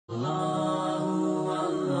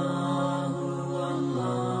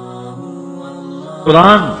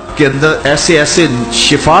कुरान के अंदर ऐसे ऐसे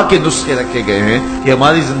शिफा के नुस्खे रखे गए हैं कि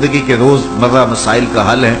हमारी जिंदगी के रोजमर्रा मसाइल का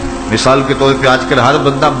हल है। मिसाल के तौर पे आजकल हर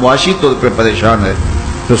बंदा मुआशी तौर पे परेशान है,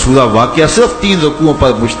 तो सूरा वाक़या सिर्फ 3 रुकुओं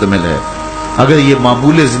पर मुश्तमिल है। अगर ये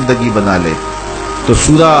मामूल जिंदगी बना ले तो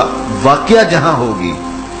सूरा वाक़या जहां होगी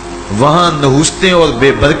वहां नहुस्तें और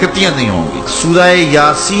बेबरकतियां नहीं होंगी। सूरा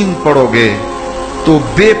यासीन पढ़ोगे तो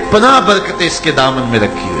बेपनाह बरकतें इसके दामन में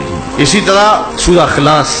रखी हुई है। इसी तरह सूरा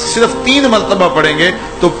खलास सिर्फ 3 मरतबा पढ़ेंगे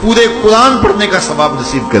तो पूरे कुरान पढ़ने का सवाब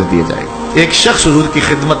नसीब कर दिया जाएगा। एक शख्स हुजूर की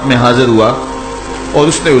खिदमत में हाजिर हुआ और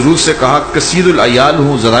उसने हुजूर से कहा, कसीरुल अयाल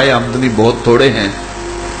हूँ, ज़राए आमदनी बहुत थोड़े हैं,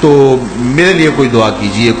 तो मेरे लिए कोई दुआ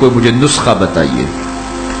कीजिए, कोई मुझे नुस्खा बताइए।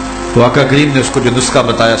 तो आका करीम ने उसको जो नुस्खा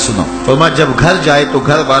बताया सुनो। फरमाया जब घर जाए तो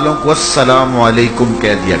घर वालों को अस्सलामु अलैकुम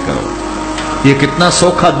कह दिया करो। ये कितना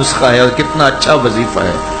सौखा नुस्खा है और कितना अच्छा वजीफा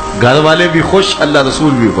है। घर वाले भी खुश, अल्लाह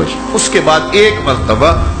रसूल भी खुश। उसके बाद 1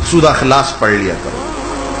 मरतबा सूरा खलास पढ़ लिया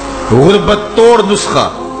करो। गुर्बत तोड़ नुस्खा,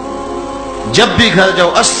 जब भी घर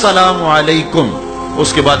जाओ अस्सलामु अलैकुम,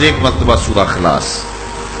 उसके बाद 1 मरतबा सूरा खलास।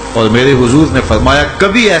 और मेरे हुजूर ने फरमाया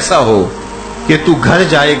कभी ऐसा हो कि तू घर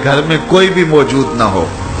जाए, घर में कोई भी मौजूद ना हो,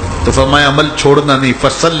 तो फरमाया अमल छोड़ना नहीं,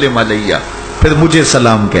 फसल्लिम अलैया, फिर मुझे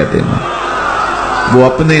सलाम कह देना। वो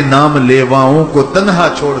अपने नाम लेवाओं को तन्हा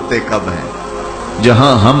छोड़ते कब हैं,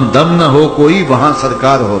 जहां हम दम न हो कोई वहां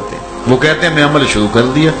सरकार होते। वो कहते हैं मैं अमल शुरू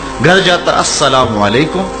कर दिया, घर जाता अस्सलामु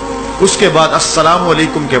अलैकुम, उसके बाद अस्सलामु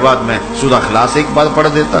अलैकुम के बाद मैं सूरा खलास 1 बार पढ़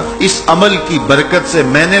देता। इस अमल की बरकत से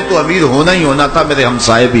मैंने तो अमीर होना ही होना था, मेरे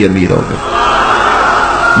हमसाए भी अमीर हो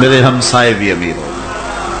गए, मेरे हमसाए भी अमीर हो गए।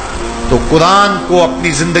 तो कुरान को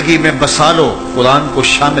अपनी जिंदगी में बसा लो, कुरान को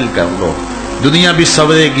शामिल कर लो, दुनिया भी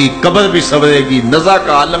सवरेगी, कब्र भी सवरेगी, नज़ा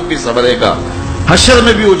का आलम भी सवरेगा, हशर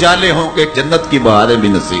में भी उजाले होंगे, जन्नत की बहारें भी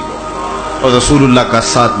नसीब होंगी और रसूलुल्लाह का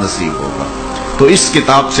साथ नसीब होगा। तो इस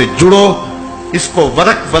किताब से जुड़ो, इसको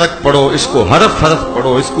वरक वरक पढ़ो, इसको हरफ हरफ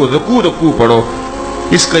पढ़ो, इसको रुकू रुकू पढ़ो,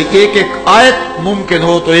 इसका एक एक आयत मुमकिन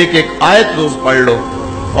हो तो एक एक आयत रोज पढ़ लो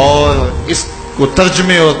और इसको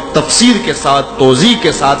तर्जमे और तफसीर के साथ, तोज़ी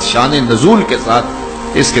के साथ, शान नज़ूल के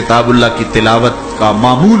साथ इस किताबुल्लाह की तिलावत का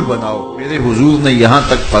मामूल बनाओ। मेरे हुजूर ने यहाँ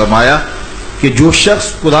तक फरमाया कि जो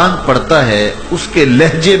शख्स कुरान पढ़ता है उसके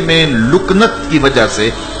लहजे में लुकनत की वजह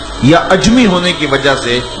से या अजमी होने की वजह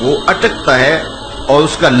से वो अटकता है और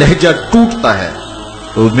उसका लहजा टूटता है,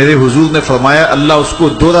 तो मेरे हुजूर ने फरमाया अल्लाह उसको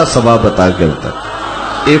 2 सवाब अता करता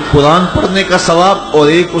है, एक कुरान पढ़ने का सवाब और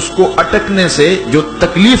एक उसको अटकने से जो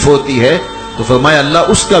तकलीफ होती है, तो फरमाया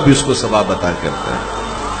अल्लाह उसका भी उसको सवाब अता करता है।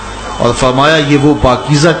 और फरमाया ये वो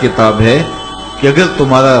पाकीज़ा किताब है कि अगर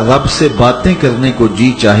तुम्हारा रब से बातें करने को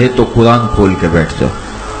जी चाहे तो कुरान खोल के बैठ जाओ।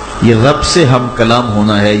 ये रब से हम कलाम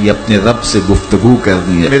होना है, ये अपने रब से गुफ्तगू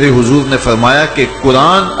करनी है। मेरे हुजूर ने फरमाया कि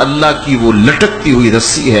कुरान अल्लाह की वो लटकती हुई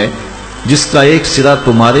रस्सी है जिसका एक सिरा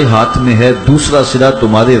तुम्हारे हाथ में है, दूसरा सिरा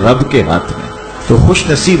तुम्हारे रब के हाथ में। तो खुश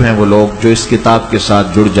नसीब हैं वो लोग जो इस किताब के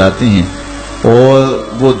साथ जुड़ जाते हैं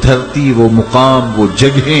और वो धरती, वो मुकाम, वो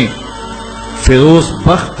जगहें फिरोज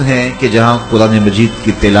बख्त हैं कि जहां कुरान मजीद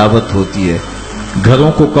की तिलावत होती है।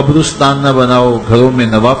 घरों को कब्रिस्तान न बनाओ, घरों में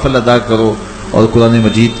नवाफिल अदा करो और कुरान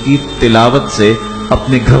मजीद की तिलावत से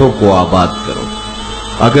अपने घरों को आबाद करो।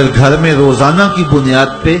 अगर घर में रोजाना की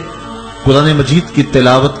बुनियाद पे कुरान मजीद की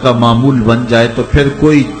तिलावत का मामूल बन जाए तो फिर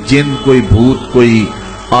कोई जिन, कोई भूत, कोई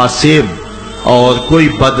आसेब और कोई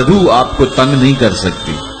बदरू आपको तंग नहीं कर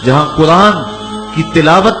सकती। जहां कुरान की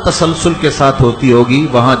तिलावत तसलसल के साथ होती होगी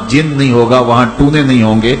वहां जिन नहीं होगा, वहां टूने नहीं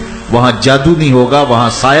होंगे, वहां जादू नहीं होगा, वहां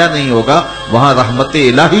साया नहीं होगा, वहां रहमत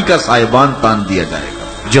इलाही का साहिबान तान दिया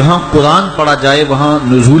जाएगा। जहां कुरान पढ़ा जाए वहां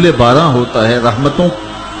नुज़ूल बारां होता है, रहमतों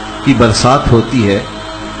की बरसात होती है।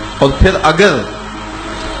 और फिर अगर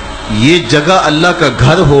ये जगह अल्लाह का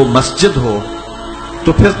घर हो, मस्जिद हो,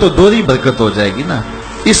 तो फिर तो दोहरी बरकत हो जाएगी ना।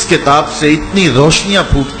 इस किताब से इतनी रोशनियां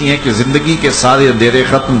फूटती हैं कि जिंदगी के सारे अंधेरे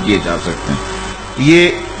खत्म किए जा सकते हैं। ये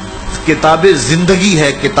किताब जिंदगी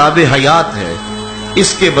है, किताब हयात है।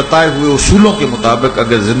 इसके बताए हुए उसूलों के मुताबिक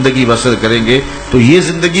अगर जिंदगी बसर करेंगे तो ये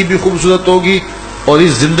जिंदगी भी खूबसूरत होगी और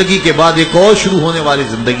इस जिंदगी के बाद एक और शुरू होने वाली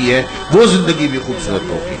जिंदगी है, वो जिंदगी भी खूबसूरत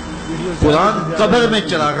होगी। कुरान कब्र में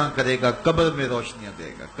चरागां करेगा, कब्र में रोशनियां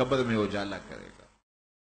देगा, कब्र में उजाला करेगा।